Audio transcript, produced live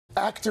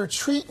Actor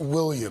Treat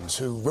Williams,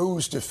 who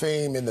rose to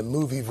fame in the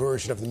movie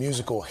version of the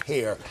musical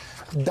Hair,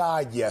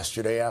 died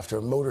yesterday after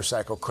a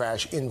motorcycle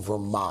crash in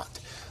Vermont.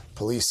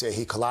 Police say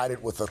he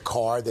collided with a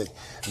car that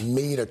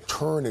made a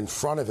turn in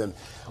front of him.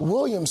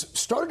 Williams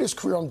started his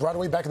career on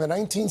Broadway back in the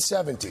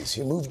 1970s.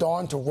 He moved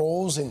on to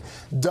roles in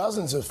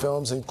dozens of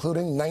films,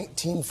 including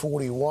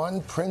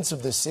 1941, Prince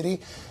of the City,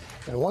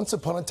 and Once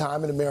Upon a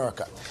Time in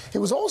America. He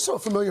was also a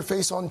familiar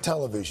face on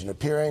television,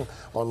 appearing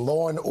on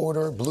Law &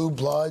 Order, Blue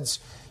Bloods,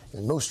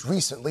 and most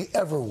recently,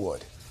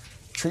 Everwood.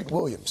 Treat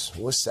Williams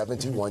was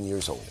 71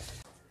 years old.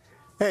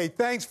 Hey,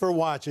 thanks for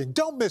watching.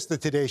 Don't miss the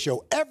Today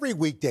Show every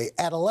weekday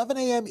at 11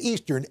 a.m.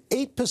 Eastern,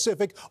 8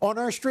 Pacific on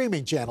our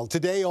streaming channel,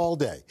 Today All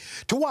Day.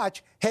 To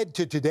watch, head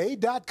to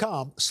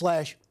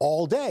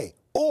today.com/allday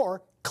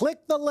or click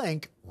the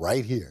link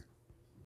right here.